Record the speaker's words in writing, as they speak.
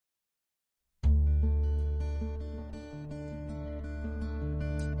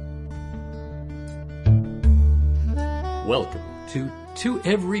Welcome to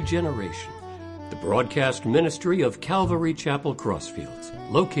Every Generation, the broadcast ministry of Calvary Chapel Crossfields,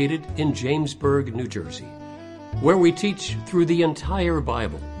 located in Jamesburg, New Jersey, where we teach through the entire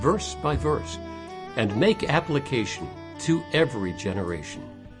Bible, verse by verse, and make application to every generation,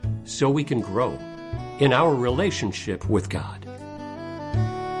 so we can grow in our relationship with God.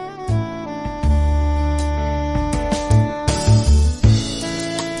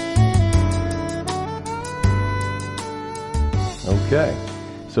 Okay,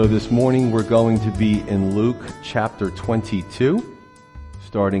 so this morning we're going to be in Luke chapter 22,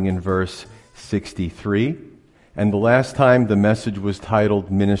 starting in verse 63. And the last time the message was titled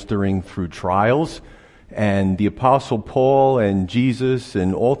Ministering Through Trials. And the Apostle Paul and Jesus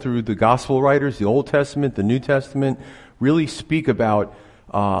and all through the gospel writers, the Old Testament, the New Testament, really speak about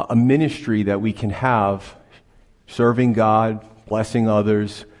a ministry that we can have serving God, blessing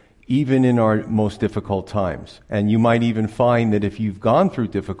others, even in our most difficult times. And you might even find that if you've gone through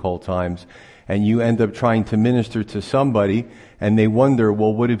difficult times and you end up trying to minister to somebody and they wonder,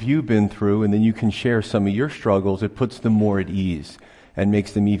 well, what have you been through? And then you can share some of your struggles. It puts them more at ease and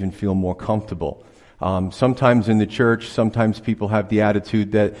makes them even feel more comfortable. Sometimes in the church, sometimes people have the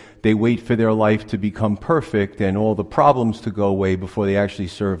attitude that they wait for their life to become perfect and all the problems to go away before they actually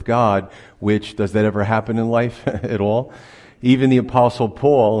serve God, which, does that ever happen in life at all? Even the Apostle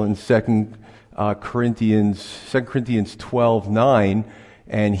Paul in 2 Corinthians 12:9,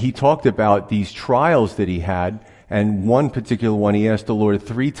 and he talked about these trials that he had, and one particular one he asked the Lord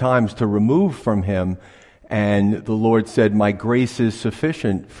 3 times to remove from him, and the Lord said, "My grace is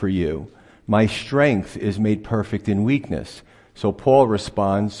sufficient for you. My strength is made perfect in weakness." So Paul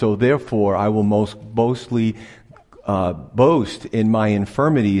responds, "So therefore I will most boast in my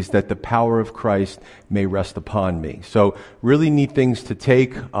infirmities, that the power of Christ may rest upon me." So really neat things to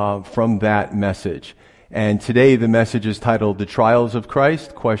take from that message. And today the message is titled "The Trials of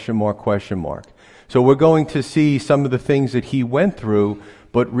Christ?" ? So we're going to see some of the things that he went through,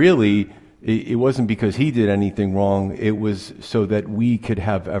 but really it wasn't because he did anything wrong. It was so that we could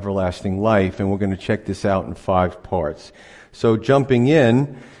have everlasting life. And we're going to check this out in 5 parts. So jumping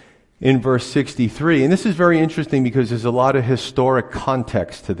in verse 63, and this is very interesting because there's a lot of historic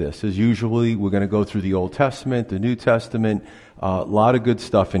context to this. As usually, we're going to go through the Old Testament, the New Testament, a lot of good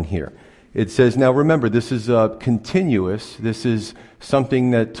stuff in here. It says, now remember, this is continuous. This is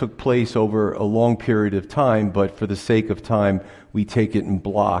something that took place over a long period of time, but for the sake of time, we take it in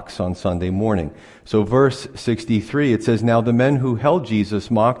blocks on Sunday morning. So verse 63, it says, "Now the men who held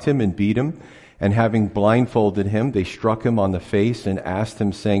Jesus mocked him and beat him, and having blindfolded him, they struck him on the face and asked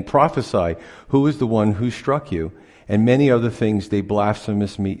him, saying, 'Prophesy, who is the one who struck you?' And many other things they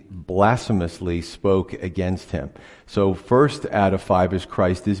blasphemously spoke against him." So first out of 5 is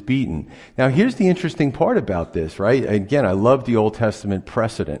Christ is beaten. Now here's the interesting part about this, right? Again, I love the Old Testament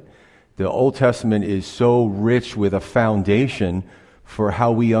precedent. The Old Testament is so rich with a foundation for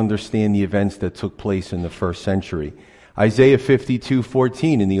how we understand the events that took place in the first century. Isaiah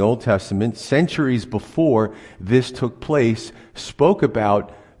 52:14 in the Old Testament, centuries before this took place, spoke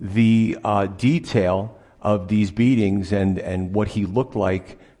about the detail of these beatings and what he looked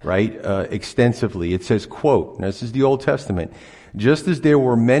like, right, extensively. It says, quote, now this is the Old Testament, "Just as there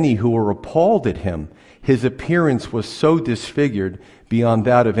were many who were appalled at him, his appearance was so disfigured beyond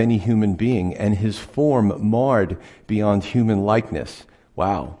that of any human being, and his form marred beyond human likeness."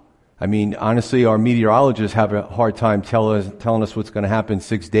 Wow. I mean, honestly, our meteorologists have a hard time telling us what's going to happen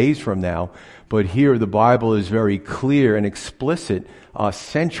 6 days from now. But here the Bible is very clear and explicit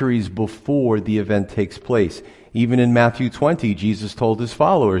centuries before the event takes place. Even in Matthew 20, Jesus told his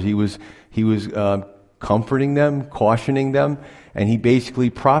followers, he was comforting them, cautioning them, and he basically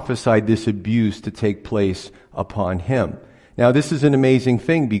prophesied this abuse to take place upon him. Now, this is an amazing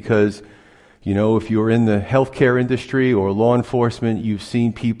thing because, you know, if you're in the healthcare industry or law enforcement, you've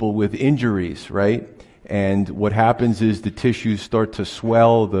seen people with injuries, right? And what happens is the tissues start to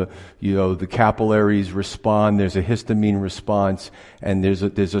swell, the capillaries respond, there's a histamine response, and there's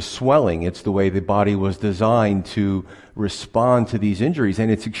a swelling. It's the way the body was designed to respond to these injuries,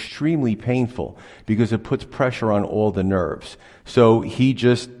 and it's extremely painful because it puts pressure on all the nerves. So he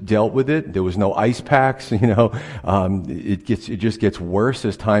just dealt with it. There was no ice packs, it just gets worse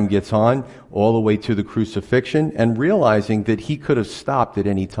as time gets on, all the way to the crucifixion, and realizing that he could have stopped at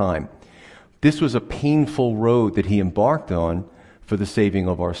any time. This was a painful road that he embarked on for the saving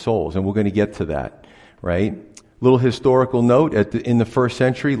of our souls, and we're going to get to that, right? Little historical note, in the first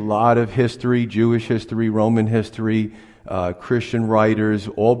century, a lot of history, Jewish history, Roman history, Christian writers,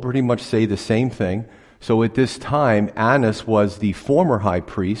 all pretty much say the same thing. So at this time, Annas was the former high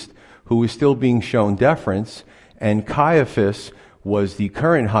priest who was still being shown deference, And Caiaphas was the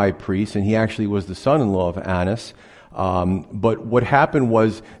current high priest, and he actually was the son-in-law of Annas. But what happened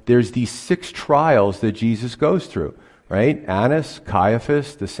was there's these 6 trials that Jesus goes through, right? Annas,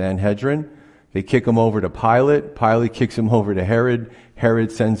 Caiaphas, the Sanhedrin. They kick him over to Pilate. Pilate kicks him over to Herod.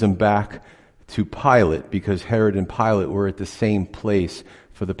 Herod sends him back to Pilate because Herod and Pilate were at the same place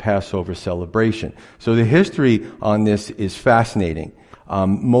for the Passover celebration. So the history on this is fascinating.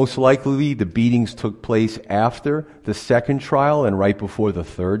 Most likely the beatings took place after the second trial and right before the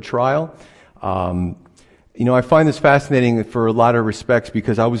third trial. I find this fascinating for a lot of respects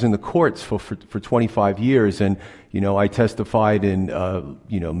because I was in the courts for 25 years, and I testified in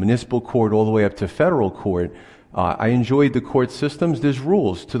municipal court all the way up to federal court. I enjoyed the court systems. There's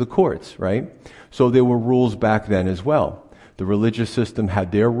rules to the courts, right? So there were rules back then as well. The religious system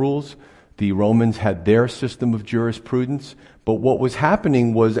had their rules. The Romans had their system of jurisprudence. But what was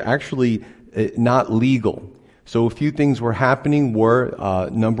happening was actually not legal. So a few things were happening were,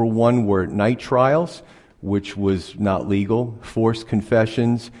 number one, were night trials, which was not legal, forced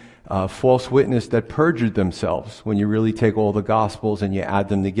confessions, false witness that perjured themselves when you really take all the Gospels and you add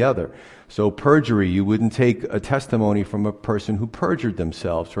them together. So perjury, you wouldn't take a testimony from a person who perjured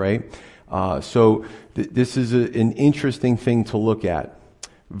themselves, right? This is an interesting thing to look at.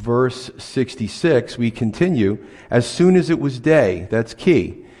 Verse 66, we continue, as soon as it was day, that's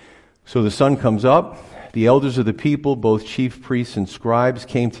key. So the sun comes up, the elders of the people, both chief priests and scribes,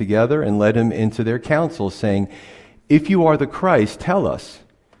 came together and led him into their council, saying, "If you are the Christ, tell us."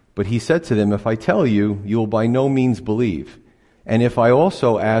 But he said to them, "If I tell you, you will by no means believe. And if I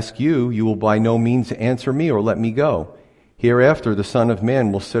also ask you, you will by no means answer me or let me go. Hereafter the Son of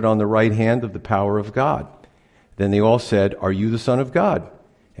Man will sit on the right hand of the power of God." Then they all said, "Are you the Son of God?"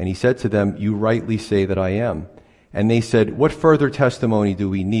 And he said to them, "You rightly say that I am." And they said, "What further testimony do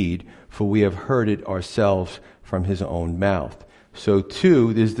we need? For we have heard it ourselves from his own mouth." So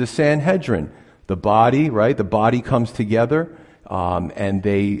too, there's the Sanhedrin, the body, right? The body comes together, and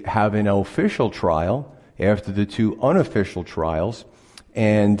they have an official trial after the 2 unofficial trials.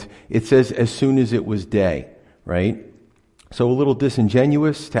 And it says, as soon as it was day, right? So a little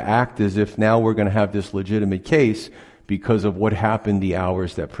disingenuous to act as if now we're going to have this legitimate case because of what happened the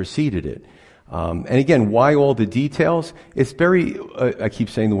hours that preceded it. And again, why all the details? It's very, I keep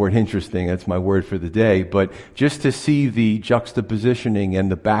saying the word interesting, that's my word for the day, but just to see the juxtapositioning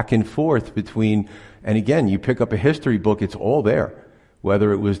and the back and forth between, and again, you pick up a history book, it's all there.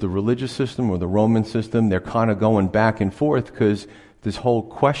 Whether it was the religious system or the Roman system, they're kind of going back and forth because this whole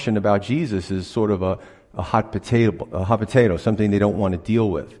question about Jesus is sort of a hot potato, something they don't want to deal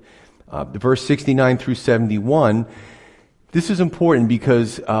with. Verse 69 through 71, this is important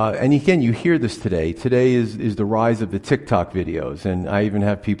because, and again, you hear this today. Today is the rise of the TikTok videos. And I even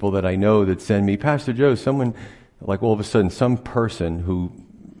have people that I know that send me, "Pastor Joe, someone," like all of a sudden, some person who,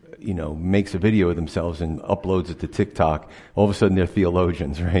 makes a video of themselves and uploads it to TikTok, all of a sudden they're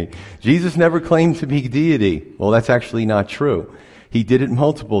theologians, right? Jesus never claimed to be deity. Well, that's actually not true. He did it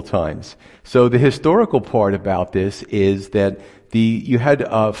multiple times. So the historical part about this is that you had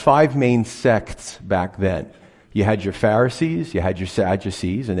 5 main sects back then. You had your Pharisees, you had your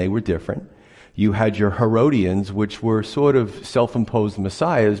Sadducees, and they were different. You had your Herodians, which were sort of self-imposed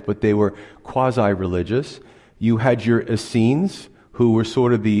messiahs, but they were quasi-religious. You had your Essenes, who were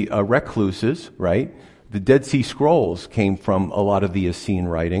sort of the recluses, right? The Dead Sea Scrolls came from a lot of the Essene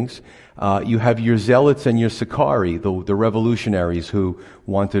writings. You have your Zealots and your Sicarii, the revolutionaries who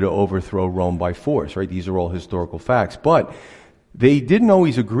wanted to overthrow Rome by force, right? These are all historical facts. But they didn't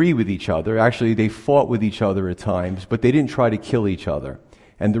always agree with each other. Actually, they fought with each other at times, but they didn't try to kill each other.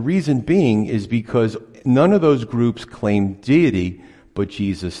 And the reason being is because none of those groups claimed deity, but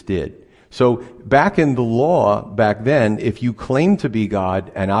Jesus did. So back in the law, back then, if you claimed to be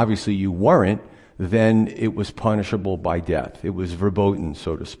God, and obviously you weren't, then it was punishable by death. It was verboten,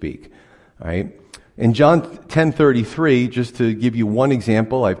 so to speak. All right? In John 10:33, just to give you one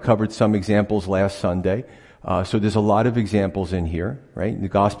example, I've covered some examples last Sunday. So there's a lot of examples in here, right? In the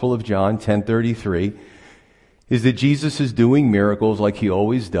Gospel of John 10:33 is that Jesus is doing miracles like he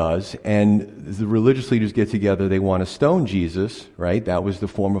always does, and the religious leaders get together, they want to stone Jesus, right? That was the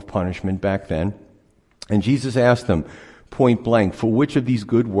form of punishment back then. And Jesus asked them, point blank, "For which of these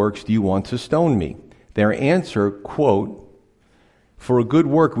good works do you want to stone me?" Their answer, quote, "For a good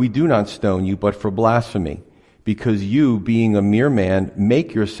work we do not stone you, but for blasphemy, because you, being a mere man,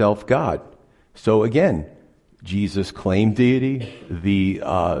 make yourself God." So again, Jesus claimed deity.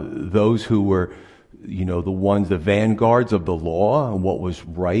 Those who were, the vanguards of the law and what was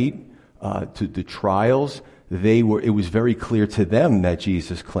right, to the trials, it was very clear to them that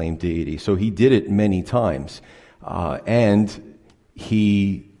Jesus claimed deity. So he did it many times. and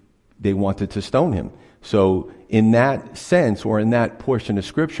they wanted to stone him. So in that sense, or in that portion of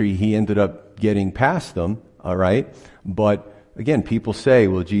Scripture, he ended up getting past them, all right? But again, people say,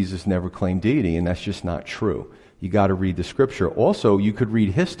 well, Jesus never claimed deity, and that's just not true. You got to read the Scripture. Also, you could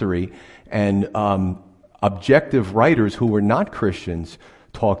read history, and objective writers who were not Christians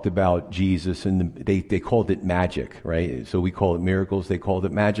talked about Jesus, and they called it magic, right? So we call it miracles. They called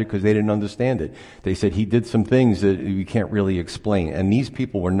it magic because they didn't understand it. They said he did some things that we can't really explain. And these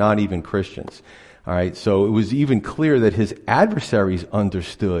people were not even Christians. All right. So it was even clear that his adversaries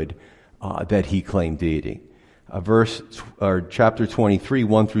understood that he claimed deity. Chapter 23,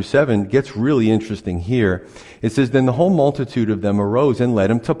 1 through 7 gets really interesting here. It says, "Then the whole multitude of them arose and led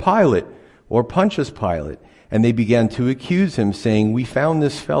him to Pilate," or Pontius Pilate. "And they began to accuse him, saying, 'We found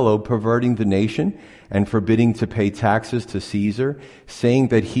this fellow perverting the nation and forbidding to pay taxes to Caesar, saying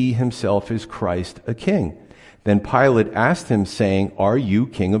that he himself is Christ, a king.' Then Pilate asked him, saying, 'Are you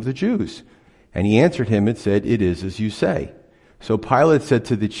king of the Jews?' And he answered him and said, 'It is as you say.' So Pilate said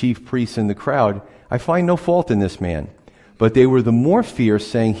to the chief priests and the crowd, 'I find no fault in this man.' But they were the more fierce,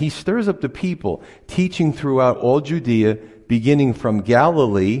 saying, 'He stirs up the people, teaching throughout all Judea, beginning from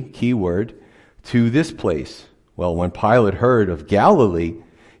Galilee,'" keyword, "'to this place.' Well, when Pilate heard of Galilee,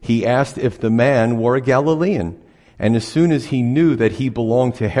 he asked if the man were a Galilean. And as soon as he knew that he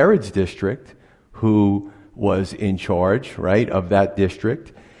belonged to Herod's district, who was in charge, right, of that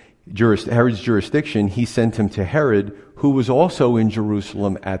district, Herod's jurisdiction, he sent him to Herod, who was also in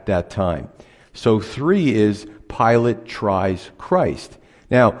Jerusalem at that time. So 3 is Pilate tries Christ.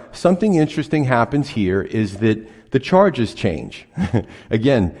 Now, something interesting happens here is that the charges change.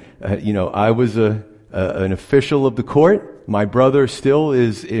 Again, I was an official of the court. My brother still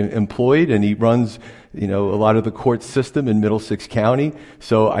is employed, and he runs, a lot of the court system in Middlesex County.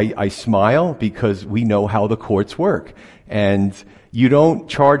 So I smile because we know how the courts work. And you don't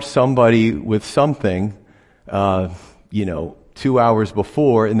charge somebody with something, 2 hours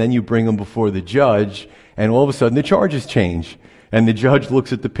before, and then you bring them before the judge, and all of a sudden the charges change. And the judge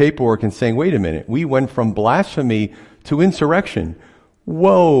looks at the paperwork and saying, wait a minute, we went from blasphemy to insurrection.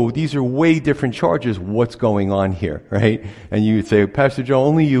 Whoa, these are way different charges. What's going on here, right? And you would say, Pastor Joe,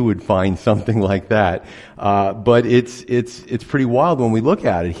 only you would find something like that. But it's pretty wild when we look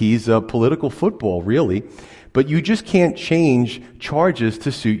at it. He's a political football, really. But you just can't change charges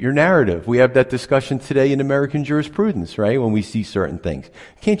to suit your narrative. We have that discussion today in American jurisprudence, right? When we see certain things.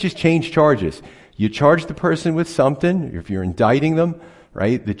 You can't just change charges. You charge the person with something, if you're indicting them,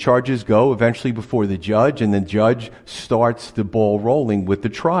 right? The charges go eventually before the judge, and the judge starts the ball rolling with the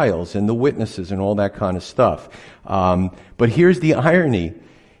trials and the witnesses and all that kind of stuff. But here's the irony.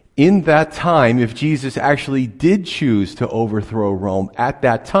 In that time, if Jesus actually did choose to overthrow Rome at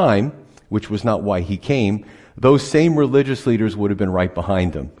that time, which was not why he came, those same religious leaders would have been right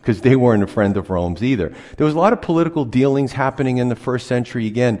behind him because they weren't a friend of Rome's either. There was a lot of political dealings happening in the first century.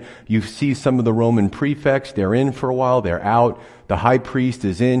 Again, you see some of the Roman prefects, they're in for a while, they're out. The high priest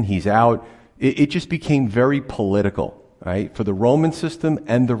is in, he's out. It just became very political, right, for the Roman system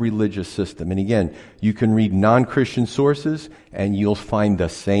and the religious system. And again, you can read non-Christian sources and you'll find the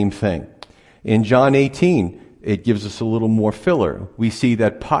same thing. In John 18, it gives us a little more filler. We see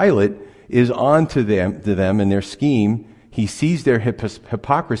that Pilate is on to them and their scheme. He sees their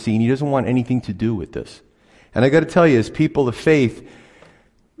hypocrisy, and he doesn't want anything to do with this. And I got to tell you, as people of faith,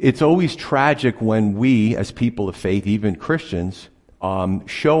 it's always tragic when we, as people of faith, even Christians,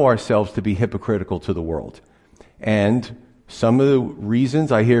 show ourselves to be hypocritical to the world. And some of the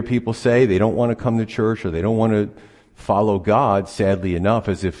reasons I hear people say they don't want to come to church or they don't want to follow God, sadly enough,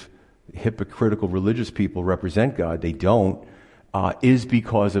 as if hypocritical religious people represent God, they don't, is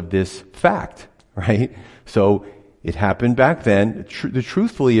because of this fact, right? So it happened back then.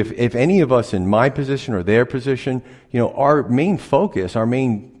 Truthfully, if any of us in my position or their position, our main focus, our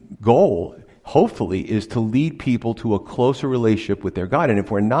main goal, hopefully, is to lead people to a closer relationship with their God. And if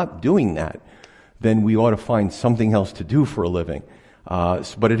we're not doing that, then we ought to find something else to do for a living.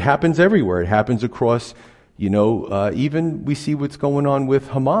 But it happens everywhere. It happens across, even we see what's going on with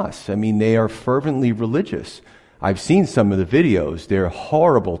Hamas. I mean, they are fervently religious. I've seen some of the videos. They're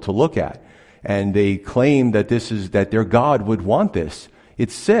horrible to look at. And they claim that that their God would want this.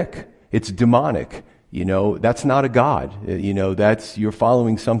 It's sick. It's demonic. That's not a God. You're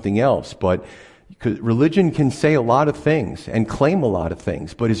following something else. But religion can say a lot of things and claim a lot of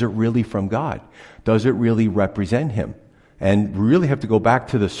things. But is it really from God? Does it really represent Him? And we really have to go back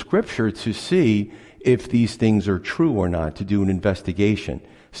to the Scripture to see if these things are true or not, to do an investigation.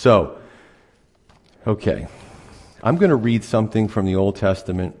 So, okay. I'm going to read something from the Old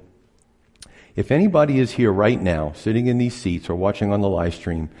Testament. If anybody is here right now, sitting in these seats or watching on the live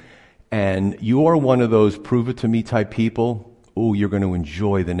stream, and you are one of those prove it to me type people, you're going to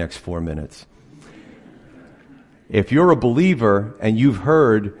enjoy the next 4 minutes. If you're a believer and you've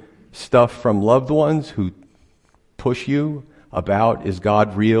heard stuff from loved ones who push you about, is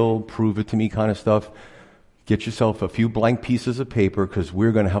God real, prove it to me kind of stuff, get yourself a few blank pieces of paper, because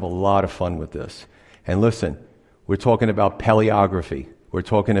we're going to have a lot of fun with this. And listen, we're talking about paleography. We're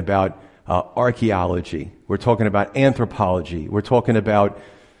talking about archaeology. We're talking about anthropology. We're talking about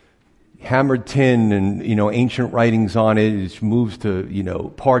hammered tin and, ancient writings on it, which moves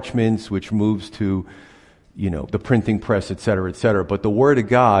to, parchments, which moves to, the printing press, et cetera, et cetera. But the Word of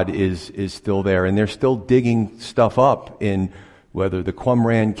God is still there, and they're still digging stuff up in whether the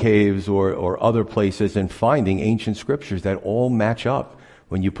Qumran caves or other places, and finding ancient scriptures that all match up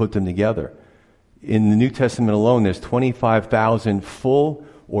when you put them together. In the New Testament alone, there's 25,000 full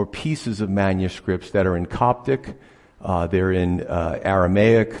or pieces of manuscripts that are in Coptic, they're in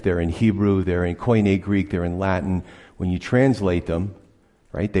Aramaic, they're in Hebrew, they're in Koine Greek, they're in Latin. When you translate them,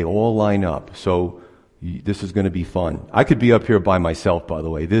 right, they all line up. So this is going to be fun. I could be up here by myself, by the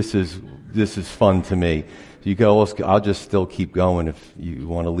way. This is fun to me. You can also, I'll just still keep going if you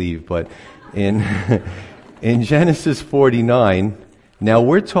want to leave. But in Genesis 49, now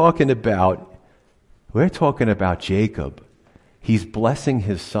we're talking about Jacob. He's blessing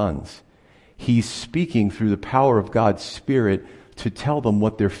his sons. He's speaking through the power of God's Spirit to tell them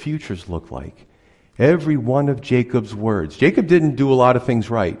what their futures look like. Every one of Jacob's words. Jacob didn't do a lot of things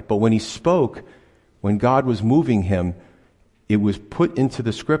right, but when he spoke, when God was moving him, it was put into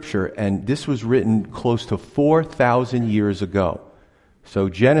the scripture, and this was written close to 4,000 years ago. So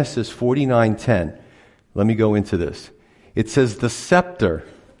Genesis 49:10. Let me go into this. It says the scepter.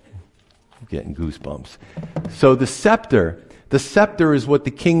 I'm getting goosebumps. So the scepter is what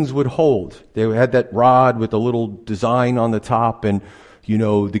the kings would hold. They had that rod with a little design on the top, and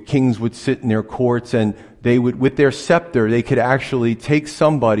the kings would sit in their courts, and they would, with their scepter, they could actually take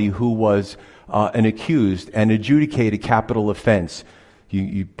somebody who was an accused and adjudicate a capital offense.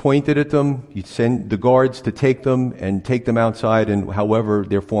 You pointed at them, you send the guards to take them and take them outside, and however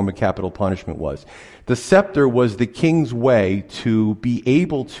their form of capital punishment was. The scepter was the king's way to be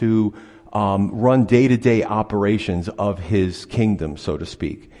able to run day-to-day operations of his kingdom, so to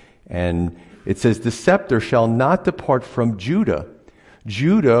speak. And it says, the scepter shall not depart from Judah.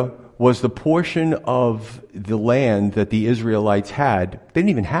 Judah was the portion of the land that the Israelites had. They didn't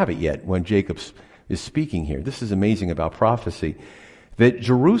even have it yet when Jacob is speaking here. This is amazing about prophecy. That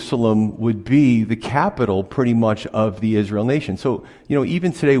Jerusalem would be the capital pretty much of the Israel nation. So,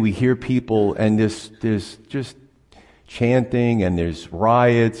 even today we hear people, and there's just chanting, and there's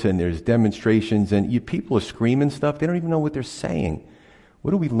riots, and there's demonstrations, and people are screaming stuff. They don't even know what they're saying.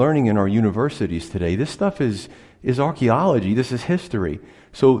 What are we learning in our universities today? This stuff is archaeology. This is history.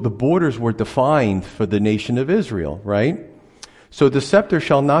 So the borders were defined for the nation of Israel, right? So the scepter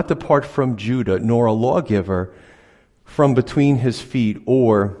shall not depart from Judah, nor a lawgiver from between his feet,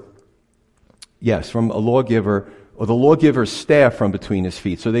 from a lawgiver, or the lawgiver's staff from between his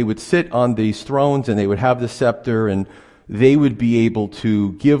feet. So they would sit on these thrones, and they would have the scepter, and they would be able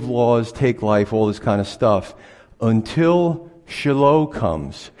to give laws, take life, all this kind of stuff, until Shiloh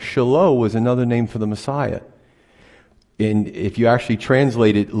comes. Shiloh was another name for the Messiah. And if you actually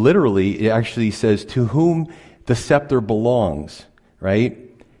translate it literally, it actually says, to whom the scepter belongs, right?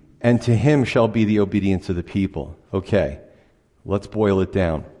 And to him shall be the obedience of the people. Okay, let's boil it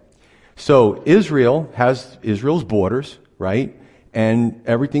down. So Israel has Israel's borders, right? And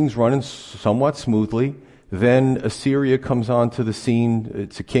everything's running somewhat smoothly. Then Assyria comes onto the scene.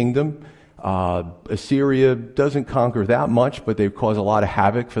 It's a kingdom. Assyria doesn't conquer that much, but they cause a lot of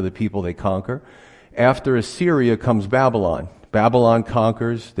havoc for the people they conquer. After Assyria comes Babylon. Babylon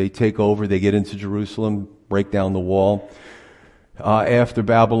conquers, they take over, they get into Jerusalem, break down the wall. After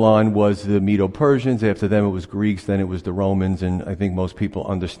Babylon was the Medo-Persians, after them it was Greeks, then it was the Romans, and I think most people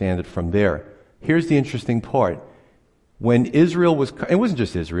understand it from there. Here's the interesting part. When Israel was, it wasn't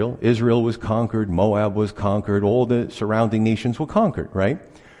just Israel was conquered, Moab was conquered, all the surrounding nations were conquered, right?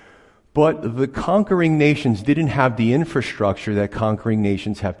 But the conquering nations didn't have the infrastructure that conquering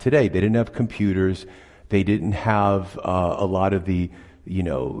nations have today. They didn't have computers. They didn't have a lot of the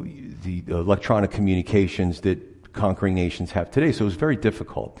electronic communications that conquering nations have today. So it was very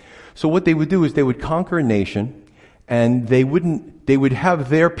difficult. So what they would do is they would conquer a nation, and they would have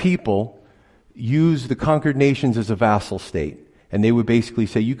their people use the conquered nations as a vassal state. And they would basically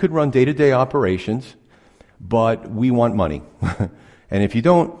say, you could run day-to-day operations, but we want money. And if you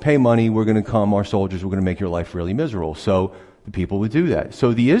don't pay money, we're going to come, our soldiers, we're going to make your life really miserable. So the people would do that.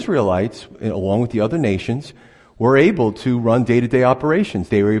 So the Israelites, along with the other nations, were able to run day-to-day operations.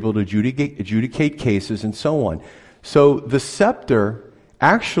 They were able to adjudicate cases and so on. So the scepter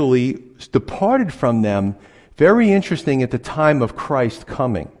actually departed from them, very interesting, at the time of Christ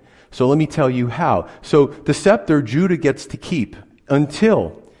coming. So let me tell you how. So the scepter Judah gets to keep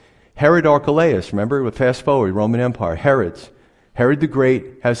until Herod Archelaus, remember, fast forward, Roman Empire, Herod the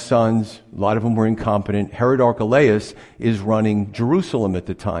Great has sons. A lot of them were incompetent. Herod Archelaus is running Jerusalem at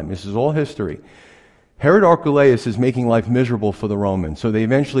the time. This is all history. Herod Archelaus is making life miserable for the Romans, so they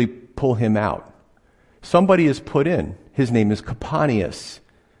eventually pull him out. Somebody is put in. His name is Coponius.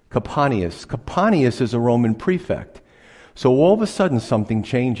 Coponius is a Roman prefect. So all of a sudden something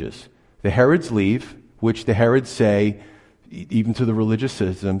changes. The Herods leave, which the Herods say, even to the religious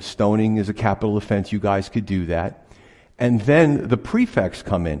system, stoning is a capital offense. You guys could do that. And then the prefects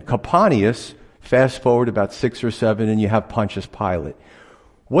come in. Coponius, fast forward about 6 or 7, and you have Pontius Pilate.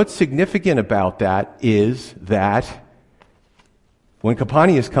 What's significant about that is that when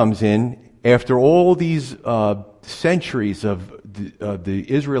Coponius comes in, after all these centuries of the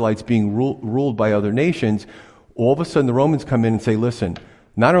Israelites being ruled by other nations, all of a sudden the Romans come in and say, listen,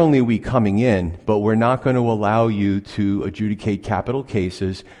 not only are we coming in, but we're not going to allow you to adjudicate capital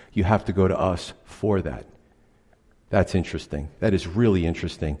cases. You have to go to us for that. That's interesting. That is really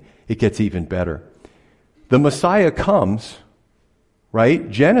interesting. It gets even better. The Messiah comes, right?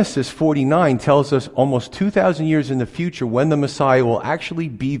 Genesis 49 tells us almost 2,000 years in the future when the Messiah will actually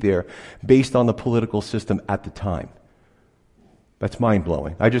be there based on the political system at the time. That's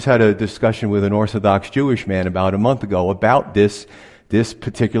mind-blowing. I just had a discussion with an Orthodox Jewish man about a month ago about this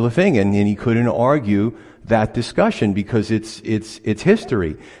particular thing, and he couldn't argue that discussion because it's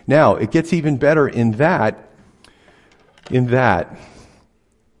history. Now, it gets even better in that, I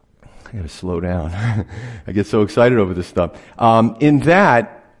gotta slow down. I get so excited over this stuff. In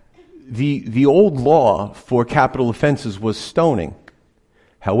that, the old law for capital offenses was stoning.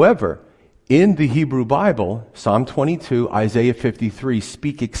 However, in the Hebrew Bible, Psalm 22, Isaiah 53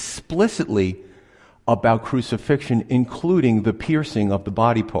 speak explicitly about crucifixion, including the piercing of the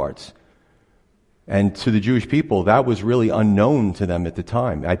body parts. And to the Jewish people, that was really unknown to them at the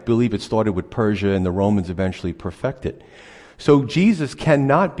time. I believe it started with Persia and the Romans eventually perfected. So Jesus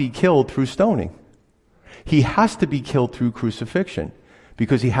cannot be killed through stoning. He has to be killed through crucifixion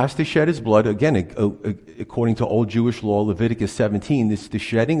because he has to shed his blood. Again, according to old Jewish law, Leviticus 17, this is the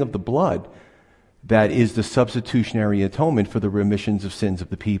shedding of the blood that is the substitutionary atonement for the remissions of sins of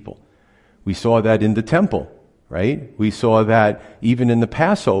the people. We saw that in the temple, right? We saw that even in the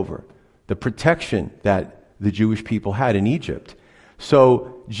Passover, the protection that the Jewish people had in Egypt.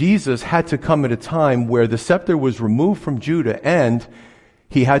 So Jesus had to come at a time where the scepter was removed from Judah and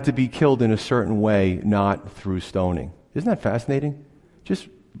he had to be killed in a certain way, not through stoning. Isn't that fascinating? Just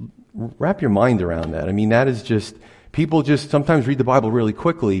wrap your mind around that. I mean, that is just, people just sometimes read the Bible really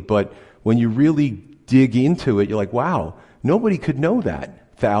quickly, but when you really dig into it, you're like, wow, nobody could know that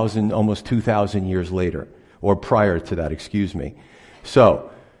almost 2,000 years later, or prior to that, excuse me. So,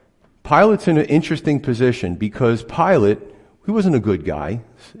 Pilate's in an interesting position because Pilate, he wasn't a good guy.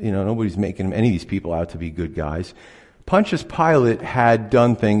 You know, nobody's making any of these people out to be good guys. Pontius Pilate had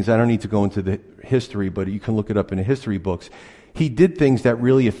done things, I don't need to go into the history, but you can look it up in the history books. He did things that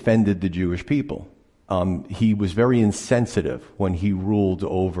really offended the Jewish people. He was very insensitive when he ruled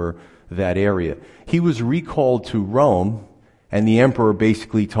over that area. He was recalled to Rome, and the emperor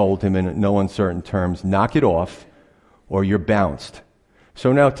basically told him in no uncertain terms, knock it off or you're bounced.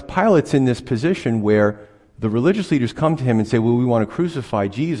 So now Pilate's in this position where the religious leaders come to him and say, well, we want to crucify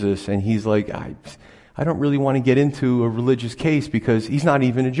Jesus. And he's like, I don't really want to get into a religious case because he's not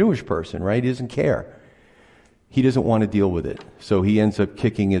even a Jewish person, right? He doesn't care. He doesn't want to deal with it. So he ends up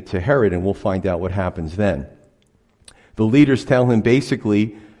kicking it to Herod, and we'll find out what happens then. The leaders tell him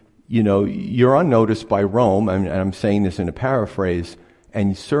basically, you know, you're unnoticed by Rome, and I'm saying this in a paraphrase,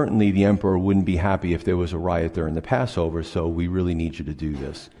 and certainly the emperor wouldn't be happy if there was a riot during the Passover, so we really need you to do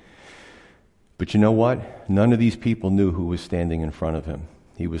this. But you know what? None of these people knew who was standing in front of him.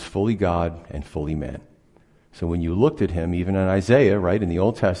 He was fully God and fully man. So when you looked at him, even in Isaiah, right, in the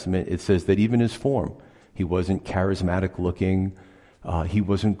Old Testament, it says that even his form, he wasn't charismatic looking, he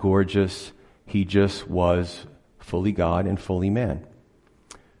wasn't gorgeous, he just was fully God and fully man.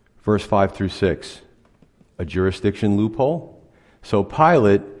 Verse 5 through 6, a jurisdiction loophole. So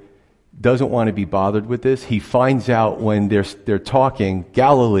Pilate doesn't want to be bothered with this. He finds out when they're talking,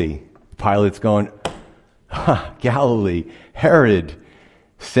 Galilee. Pilate's going, Galilee, Herod,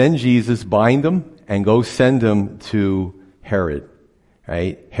 send Jesus, bind him, and go send him to Herod.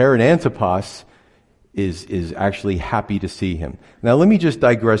 Right? Herod Antipas is actually happy to see him. Now let me just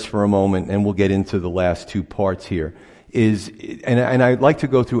digress for a moment, and we'll get into the last two parts here. And I'd like to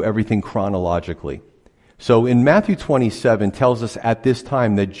go through everything chronologically. So in Matthew 27 tells us at this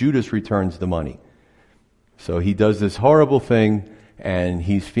time that Judas returns the money. So he does this horrible thing, and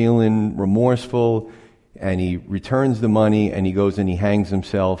he's feeling remorseful, and he returns the money, and he goes and he hangs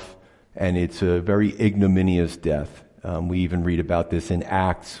himself, and it's a very ignominious death. We even read about this in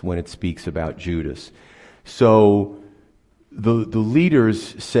Acts when it speaks about Judas. So the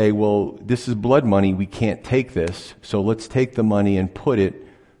leaders say, well, this is blood money, we can't take this, so let's take the money and put it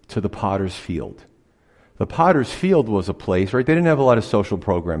to the potter's field. The potter's field was a place, right? They didn't have a lot of social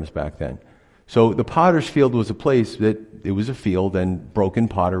programs back then. So the potter's field was a place that it was a field, and broken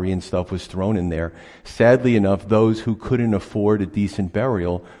pottery and stuff was thrown in there. Sadly enough, those who couldn't afford a decent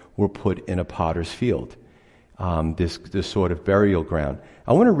burial were put in a potter's field, this sort of burial ground.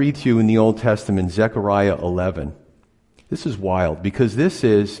 I want to read to you in the Old Testament, Zechariah 11. This is wild, because this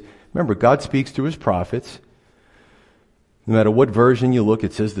is, remember, God speaks through his prophets. No matter what version you look,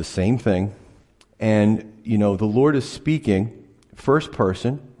 it says the same thing. And, the Lord is speaking first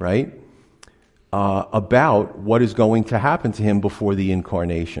person, right, about what is going to happen to him before the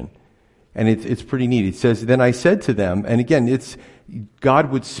incarnation. And it's pretty neat. It says, then I said to them, and again,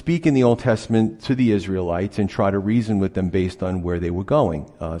 God would speak in the Old Testament to the Israelites and try to reason with them based on where they were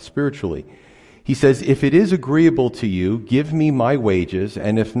going spiritually. He says, if it is agreeable to you, give me my wages,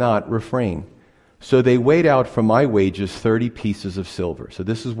 and if not, refrain. So they weighed out for my wages 30 pieces of silver. So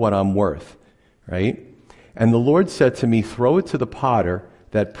this is what I'm worth, right? And the Lord said to me, throw it to the potter,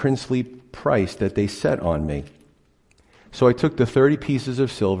 that princely price that they set on me. So I took the 30 pieces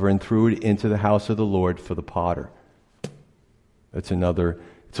of silver and threw it into the house of the Lord for the potter. It's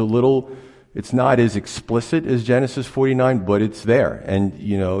not as explicit as Genesis 49, but it's there. And,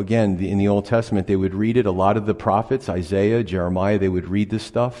 again, in the Old Testament, they would read it. A lot of the prophets, Isaiah, Jeremiah, they would read this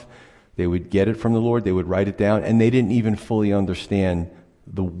stuff. They would get it from the Lord. They would write it down. And they didn't even fully understand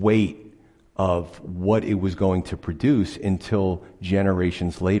the weight of what it was going to produce until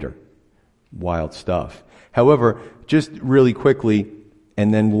generations later. Wild stuff. However, just really quickly,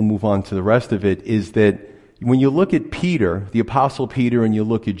 and then we'll move on to the rest of it, is that when you look at Peter, the Apostle Peter, and you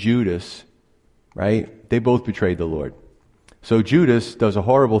look at Judas, right, they both betrayed the Lord. So Judas does a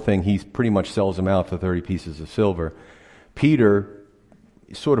horrible thing. He pretty much sells him out for 30 pieces of silver. Peter,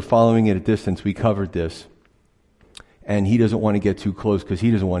 sort of following at a distance, we covered this, and he doesn't want to get too close because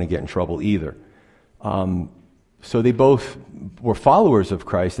he doesn't want to get in trouble either. So they both were followers of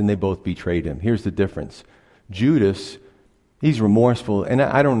Christ, and they both betrayed him. Here's the difference. Judas, he's remorseful, and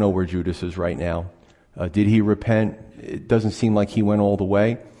I don't know where Judas is right now. Did he repent? It doesn't seem like he went all the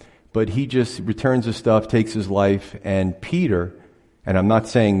way, but he just returns his stuff, takes his life. And Peter, and I'm not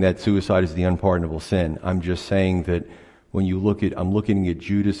saying that suicide is the unpardonable sin. I'm just saying that when you I'm looking at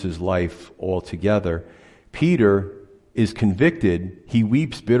Judas's life altogether. Peter is convicted. He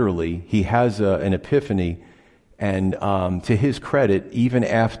weeps bitterly. He has an epiphany. And to his credit, even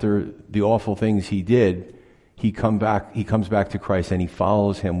after the awful things he did, he comes back to Christ, and he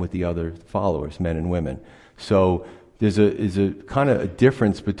follows him with the other followers, men and women. So there's a kind of a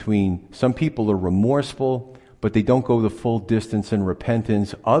difference between some people are remorseful, but they don't go the full distance in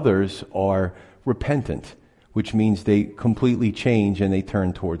repentance. Others are repentant, which means they completely change and they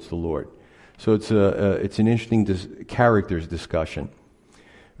turn towards the Lord. So it's an interesting characters discussion.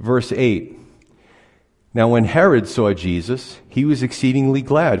 Verse 8. Now when Herod saw Jesus, he was exceedingly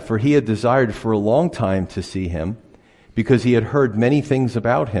glad, for he had desired for a long time to see him, because he had heard many things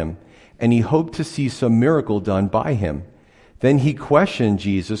about him, and he hoped to see some miracle done by him. Then he questioned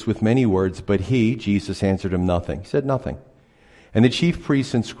Jesus with many words, but Jesus, answered him nothing. He said nothing. And the chief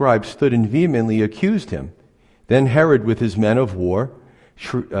priests and scribes stood and vehemently accused him. Then Herod, with his men of war,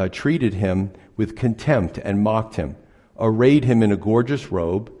 treated him with contempt and mocked him, arrayed him in a gorgeous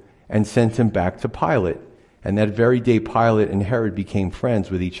robe, and sent him back to Pilate. And that very day Pilate and Herod became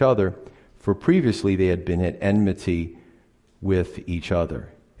friends with each other, for previously they had been at enmity with each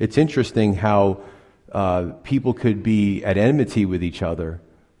other. It's interesting how people could be at enmity with each other,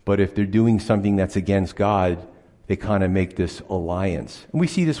 but if they're doing something that's against God, they kind of make this alliance. And we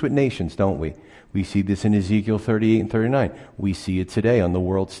see this with nations, don't we? We see this in Ezekiel 38 and 39. We see it today on the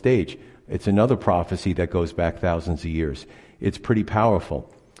world stage. It's another prophecy that goes back thousands of years. It's pretty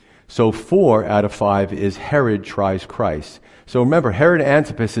powerful. So 4 out of 5 is Herod tries Christ. So remember, Herod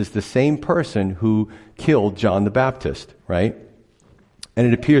Antipas is the same person who killed John the Baptist, right? And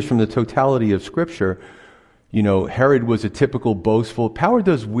it appears from the totality of Scripture, Herod was a typical boastful. Power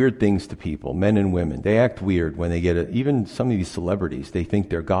does weird things to people, men and women. They act weird when they get even some of these celebrities, they think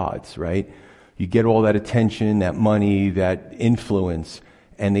they're gods, right? You get all that attention, that money, that influence,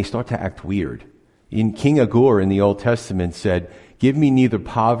 and they start to act weird. King Agur in the Old Testament said, "Give me neither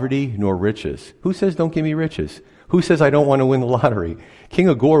poverty nor riches." Who says don't give me riches? Who says I don't want to win the lottery? King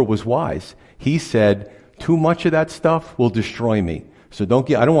Agur was wise. He said, too much of that stuff will destroy me. So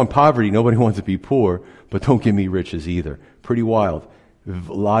I don't want poverty. Nobody wants to be poor, but don't give me riches either. Pretty wild.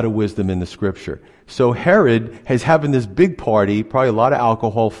 A lot of wisdom in the scripture. So Herod is having this big party, probably a lot of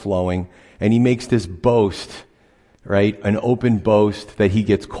alcohol flowing, and he makes this boast, right? An open boast that he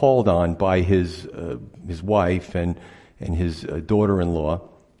gets called on by his wife and his daughter-in-law.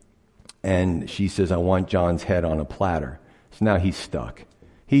 And she says, "I want John's head on a platter." So now he's stuck.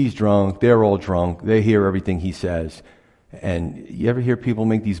 He's drunk. They're all drunk. They hear everything he says. And you ever hear people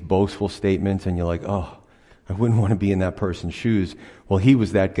make these boastful statements and you're like, oh, I wouldn't want to be in that person's shoes. Well, he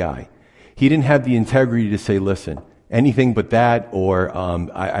was that guy. He didn't have the integrity to say, listen, anything but that, or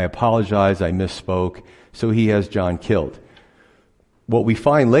I apologize, I misspoke. So he has John killed. What we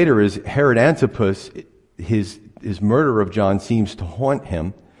find later is Herod Antipas, his murder of John seems to haunt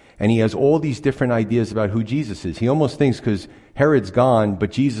him. And he has all these different ideas about who Jesus is. He almost thinks because Herod's gone,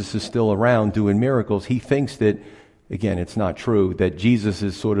 but Jesus is still around doing miracles, he thinks that, again, it's not true, that Jesus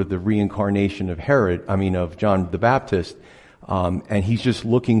is sort of the reincarnation of of John the Baptist, and he's just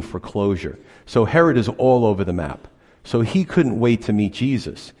looking for closure. So Herod is all over the map. So he couldn't wait to meet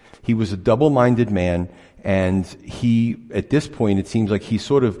Jesus. He was a double-minded man, and at this point, it seems like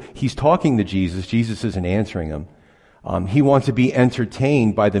he's talking to Jesus. Jesus isn't answering him. He wants to be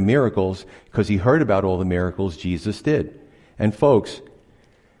entertained by the miracles because he heard about all the miracles Jesus did. And folks,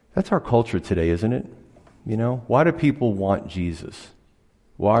 that's our culture today, isn't it? You know, why do people want Jesus?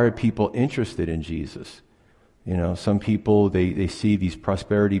 Why are people interested in Jesus? You know, some people, they see these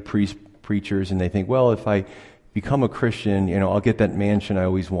prosperity preachers and they think, well, if I become a Christian, I'll get that mansion I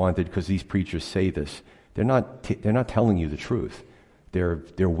always wanted because these preachers say this. They're not telling you the truth.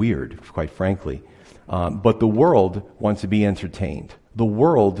 They're weird, quite frankly. But the world wants to be entertained.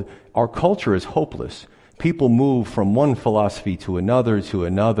 Our culture is hopeless. People move from one philosophy to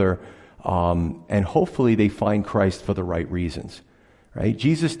another, and hopefully they find Christ for the right reasons. Right?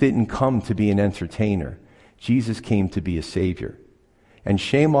 Jesus didn't come to be an entertainer. Jesus came to be a savior. And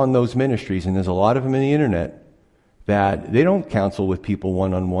shame on those ministries, and there's a lot of them in the internet, that they don't counsel with people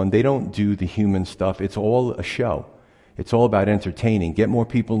one-on-one. They don't do the human stuff. It's all a show. It's all about entertaining. Get more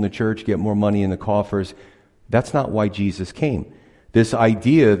people in the church, get more money in the coffers. That's not why Jesus came. This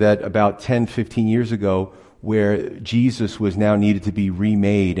idea that about 10, 15 years ago, where Jesus was now needed to be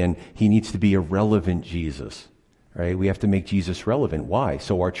remade and he needs to be a relevant Jesus, right? We have to make Jesus relevant. Why?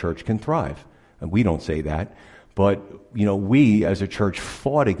 So our church can thrive. And we don't say that. But, we as a church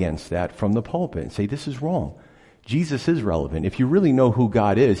fought against that from the pulpit and say, this is wrong. Jesus is relevant. If you really know who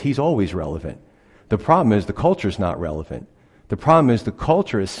God is, he's always relevant. The problem is the culture is not relevant. The problem is the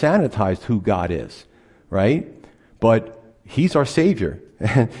culture has sanitized who God is, right? But he's our Savior.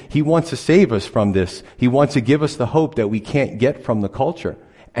 He wants to save us from this. He wants to give us the hope that we can't get from the culture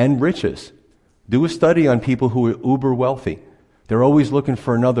and riches. Do a study on people who are uber wealthy. They're always looking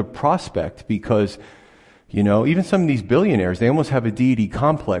for another prospect because, even some of these billionaires, they almost have a deity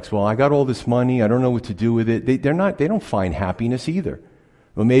complex. Well, I got all this money. I don't know what to do with it. They don't find happiness either.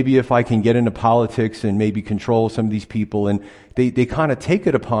 Well, maybe if I can get into politics and maybe control some of these people, and they kind of take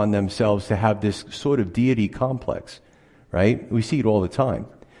it upon themselves to have this sort of deity complex, right? We see it all the time.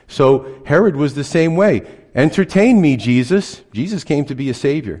 So Herod was the same way. Entertain me, Jesus. Jesus came to be a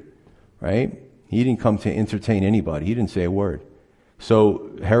savior, right? He didn't come to entertain anybody. He didn't say a word.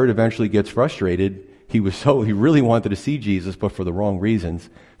 So Herod eventually gets frustrated. He really wanted to see Jesus, but for the wrong reasons.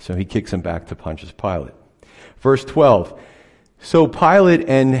 So he kicks him back to Pontius Pilate. Verse 12. So Pilate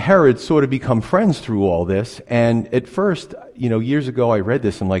and Herod sort of become friends through all this. And at first, years ago I read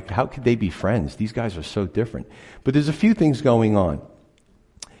this and how could they be friends? These guys are so different. But there's a few things going on.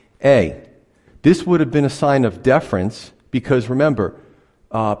 This would have been a sign of deference because remember,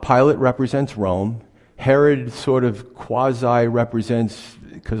 Pilate represents Rome. Herod sort of quasi-represents,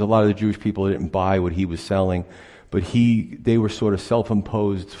 because a lot of the Jewish people didn't buy what he was selling, but they were sort of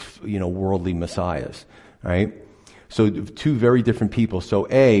self-imposed, worldly messiahs, right? So two very different people. So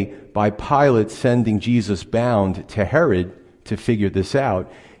by Pilate sending Jesus bound to Herod to figure this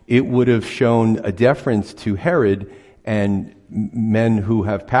out, it would have shown a deference to Herod, and men who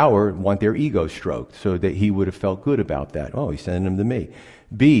have power want their ego stroked, so that he would have felt good about that. Oh, he's sending them to me.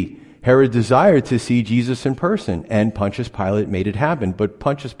 B, Herod desired to see Jesus in person, and Pontius Pilate made it happen. But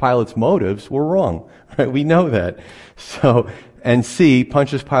Pontius Pilate's motives were wrong. Right? We know that. And C,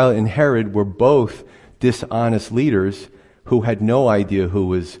 Pontius Pilate and Herod were both dishonest leaders who had no idea who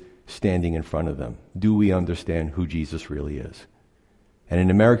was standing in front of them? Do we understand who Jesus really is? And in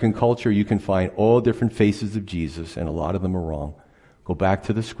American culture, you can find all different faces of Jesus, and a lot of them are wrong. Go back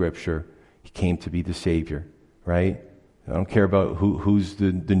to the scripture. He came to be the Savior, right? I don't care about who's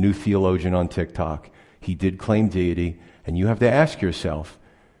the new theologian on TikTok. He did claim deity, and you have to ask yourself,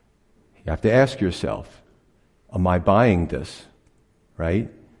 am I buying this, right?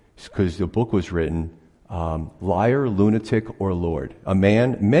 Because the book was written, Liar, Lunatic, or Lord.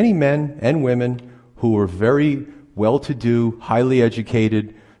 Many men and women who were very well-to-do, highly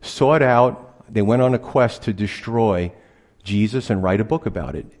educated, sought out, they went on a quest to destroy Jesus and write a book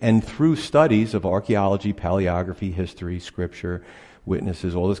about it. And through studies of archaeology, paleography, history, scripture,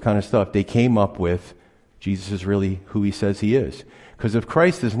 witnesses, all this kind of stuff, they came up with Jesus is really who he says he is. Because if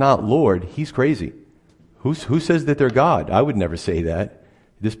Christ is not Lord, he's crazy. Who says that they're God? I would never say that.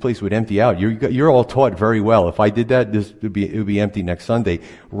 This place would empty out. You're all taught very well. If I did that, it would be empty next Sunday.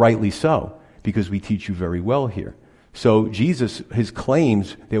 Rightly so, because we teach you very well here. So Jesus, his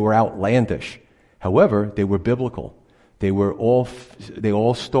claims, they were outlandish. However, they were biblical. They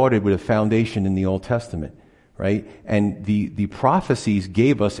all started with a foundation in the Old Testament, right? And the prophecies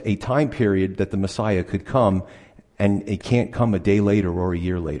gave us a time period that the Messiah could come, and it can't come a day later or a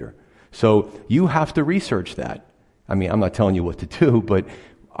year later. So you have to research that. I mean, I'm not telling you what to do, but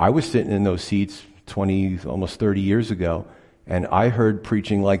I was sitting in those seats 20, almost 30 years ago, and I heard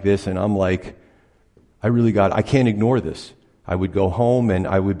preaching like this, and I'm like, I can't ignore this. I would go home and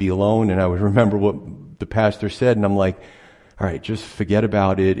I would be alone and I would remember what the pastor said, and I'm like, all right, just forget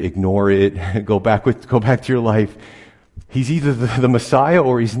about it, ignore it, go back to your life. He's either the Messiah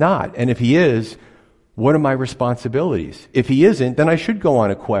or he's not. And if he is, what are my responsibilities? If he isn't, then I should go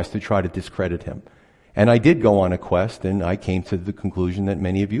on a quest to try to discredit him. And I did go on a quest, and I came to the conclusion that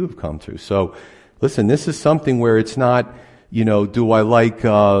many of you have come to. So, listen, this is something where it's not, do I like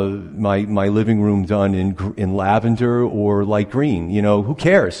my living room done in lavender or light green? Who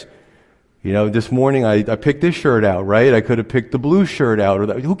cares? This morning I picked this shirt out, right? I could have picked the blue shirt out.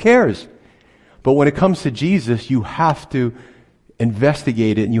 Who cares? But when it comes to Jesus, you have to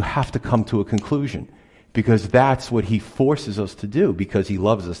investigate it and you have to come to a conclusion, because that's what he forces us to do, because he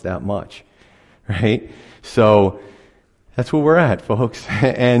loves us that much, right? So that's where we're at, folks.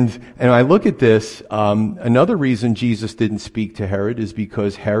 And I look at this, another reason Jesus didn't speak to Herod is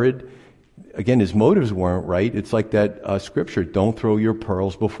because Herod, again, his motives weren't right. It's like that scripture, don't throw your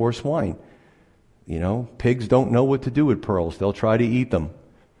pearls before swine. Pigs don't know what to do with pearls. They'll try to eat them.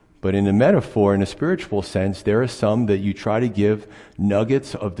 But in a metaphor, in a spiritual sense, there are some that you try to give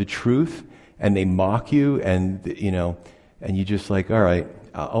nuggets of the truth, and they mock you, and and you just like, all right,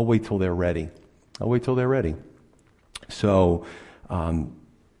 I'll wait till they're ready. So, and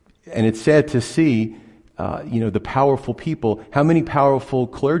it's sad to see, the powerful people, how many powerful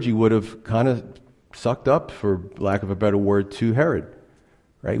clergy would have kind of sucked up, for lack of a better word, to Herod,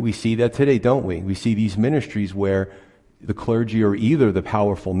 right? We see that today, don't we? We see these ministries where the clergy are either the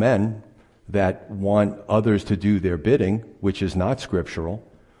powerful men that want others to do their bidding, which is not scriptural,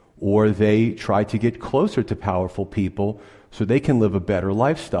 or they try to get closer to powerful people so they can live a better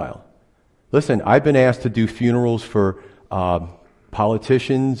lifestyle. Listen, I've been asked to do funerals for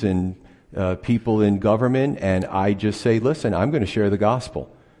politicians and people in government, and I just say, listen, I'm going to share the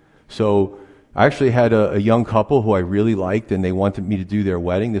gospel. So I actually had a young couple who I really liked, and they wanted me to do their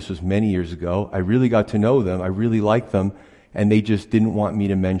wedding. This was many years ago. I really got to know them. I really liked them, and they just didn't want me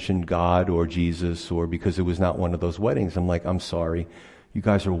to mention God or Jesus, or because it was not one of those weddings. I'm like, I'm sorry. You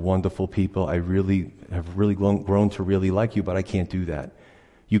guys are wonderful people. I really have grown to really like you, but I can't do that.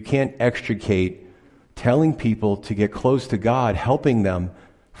 You can't extricate telling people to get close to God, helping them,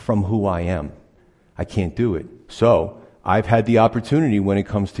 from who I am. I can't do it. So I've had the opportunity when it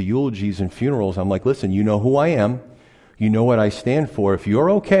comes to eulogies and funerals. I'm like, listen, you know who I am. You know what I stand for. If you're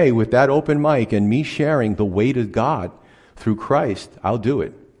okay with that open mic and me sharing the way to God through Christ, I'll do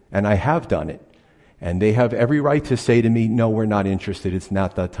it. And I have done it. And they have every right to say to me, no, we're not interested. It's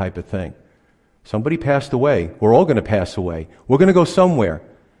not that type of thing. Somebody passed away. We're all going to pass away. We're going to go somewhere.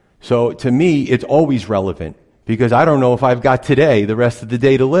 So to me, it's always relevant, because I don't know if I've got today, the rest of the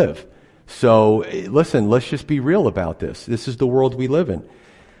day to live. So listen, let's just be real about this. This is the world we live in.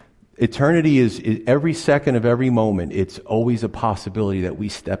 Eternity is every second of every moment. It's always a possibility that we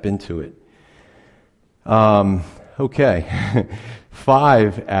step into it. Okay.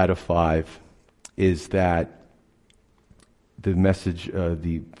 5 out of 5 is that the message,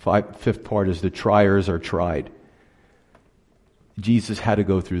 the fifth part is the triers are tried. Jesus had to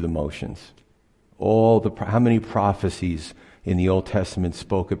go through the motions. How many prophecies in the Old Testament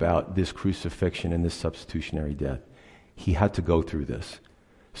spoke about this crucifixion and this substitutionary death? He had to go through this.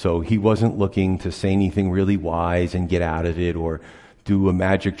 So he wasn't looking to say anything really wise and get out of it, or do a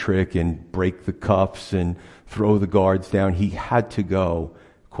magic trick and break the cuffs and throw the guards down. He had to go,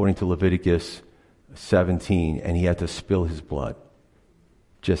 according to Leviticus 17, and he had to spill his blood.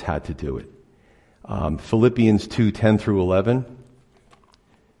 Just had to do it. Philippians 2:10 through 11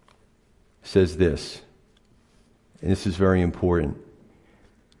 says this, and this is very important.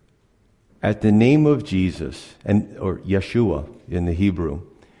 At the name of Jesus, or Yeshua in the Hebrew,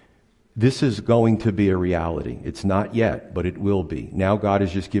 this is going to be a reality. It's not yet, but it will be. Now God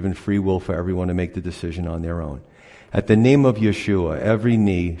has just given free will for everyone to make the decision on their own. At the name of Yeshua, every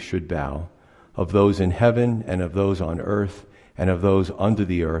knee should bow, of those in heaven and of those on earth and of those under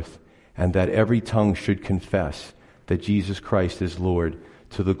the earth, and that every tongue should confess that Jesus Christ is Lord,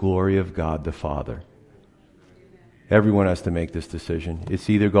 to the glory of God the Father. Everyone has to make this decision. It's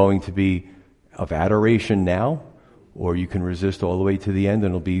either going to be of adoration now, or you can resist all the way to the end,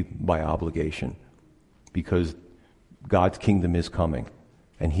 and it'll be by obligation. Because God's kingdom is coming.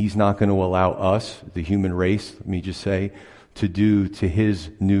 And he's not going to allow us, the human race, let me just say, to do to his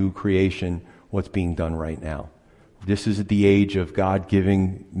new creation what's being done right now. This is the age of God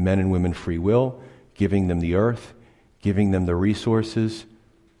giving men and women free will, giving them the earth, giving them the resources.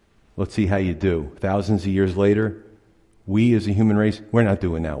 Let's see how you do. Thousands of years later, we as a human race, we're not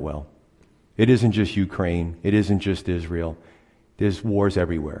doing that well. It isn't just Ukraine. It isn't just Israel. There's wars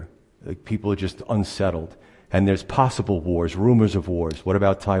everywhere. People are just unsettled. And there's possible wars, rumors of wars. What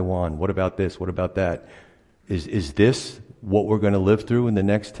about Taiwan? What about this? What about that? Is this what we're going to live through in the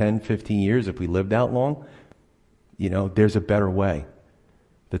next 10, 15 years if we live that long? You know, there's a better way.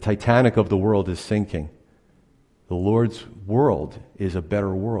 The Titanic of the world is sinking. The Lord's world is a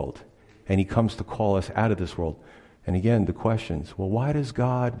better world. And he comes to call us out of this world. And again, the questions, well, why does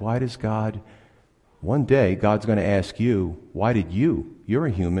God? One day, God's going to ask you, why did you? You're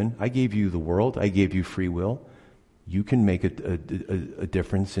a human. I gave you the world. I gave you free will. You can make a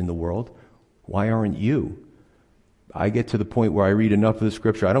difference in the world. Why aren't you? I get to the point where I read enough of the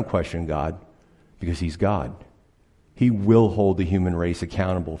scripture, I don't question God, because he's God. He will hold the human race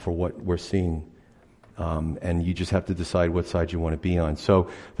accountable for what we're seeing. And you just have to decide what side you want to be on. So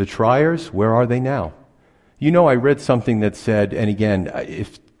the triers, where are they now? You know, I read something that said, and again,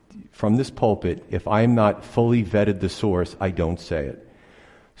 if from this pulpit, if I'm not fully vetted the source, I don't say it.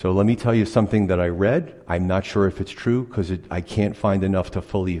 So let me tell you something that I read. I'm not sure if it's true because I can't find enough to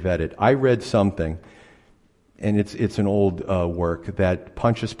fully vet it. I read something, and it's an old work, that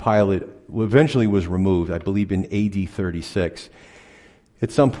Pontius Pilate eventually was removed, I believe in AD 36. At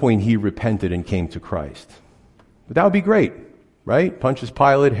some point he repented and came to Christ. But that would be great, right? Pontius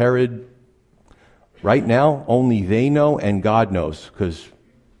Pilate, Herod. Right now, only they know and God knows, because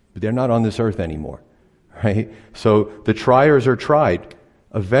they're not on this earth anymore, right? So the triers are tried.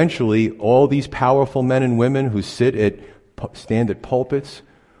 Eventually, all these powerful men and women who stand at pulpits,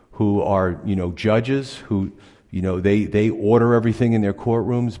 who are, judges, who, they order everything in their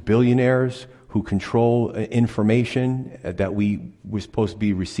courtrooms, billionaires who control information that we're supposed to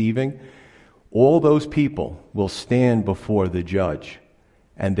be receiving, all those people will stand before the judge.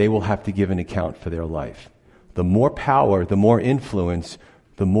 And they will have to give an account for their life. The more power, the more influence,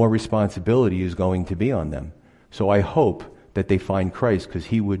 the more responsibility is going to be on them. So I hope that they find Christ, because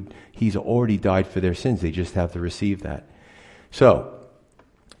he's already died for their sins. They just have to receive that. So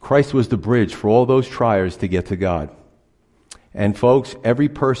Christ was the bridge for all those triers to get to God. And folks, every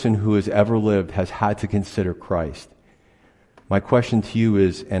person who has ever lived has had to consider Christ. My question to you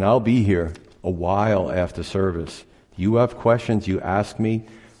is, and I'll be here a while after service, you have questions, you ask me.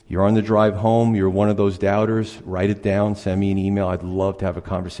 You're on the drive home, you're one of those doubters, write it down, send me an email. I'd love to have a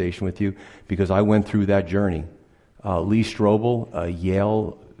conversation with you, because I went through that journey. Lee Strobel,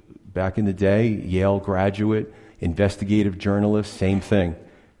 Yale, back in the day, Yale graduate, investigative journalist, same thing.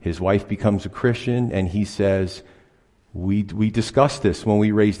 His wife becomes a Christian, and he says, we discussed this when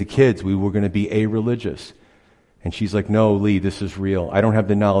we raised the kids. We were going to be a-religious. And she's like, no, Lee, this is real. I don't have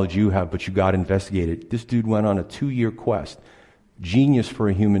the knowledge you have, but you got to investigate it. This dude went on a 2-year quest, genius for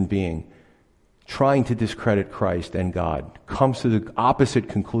a human being, trying to discredit Christ and God, comes to the opposite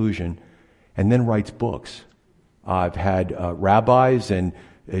conclusion, and then writes books. I've had rabbis and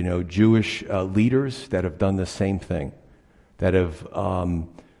Jewish leaders that have done the same thing, that have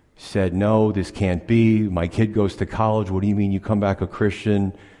said, no, this can't be. My kid goes to college. What do you mean you come back a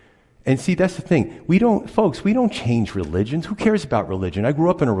Christian? And see, that's the thing. We don't change religions. Who cares about religion? I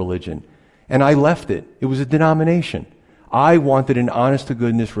grew up in a religion, and I left it. It was a denomination. I wanted an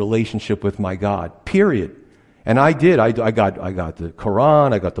honest-to-goodness relationship with my God, period. And I did. I got the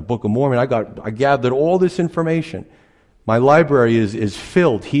Quran, I got the Book of Mormon, I gathered all this information. My library is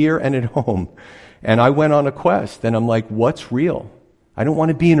filled here and at home. And I went on a quest, and I'm like, what's real? I don't want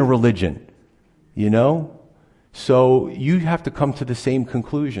to be in a religion, you know? So you have to come to the same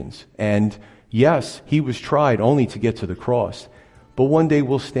conclusions. And yes, he was tried only to get to the cross. But one day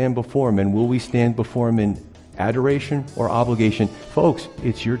we'll stand before him, and will we stand before him in adoration or obligation? Folks,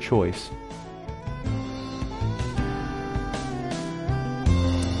 it's your choice.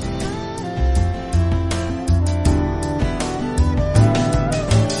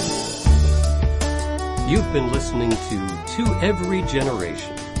 You've been listening to Every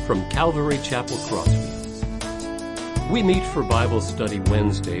Generation from Calvary Chapel Crossfields. We meet for Bible study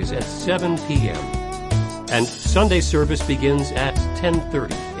Wednesdays at 7 p.m. and Sunday service begins at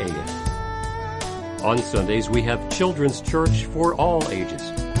 10:30 a.m. On Sundays, we have children's church for all ages,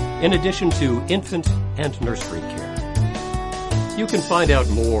 in addition to infant and nursery care. You can find out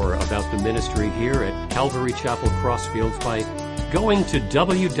more about the ministry here at Calvary Chapel Crossfields by going to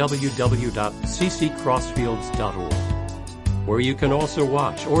www.cccrossfields.org, where you can also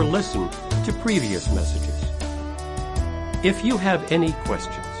watch or listen to previous messages. If you have any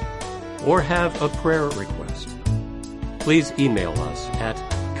questions or have a prayer request, please email us at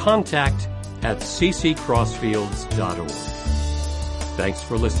contact@cccrossfields.org. Thanks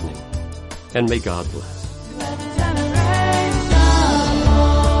for listening, and may God bless.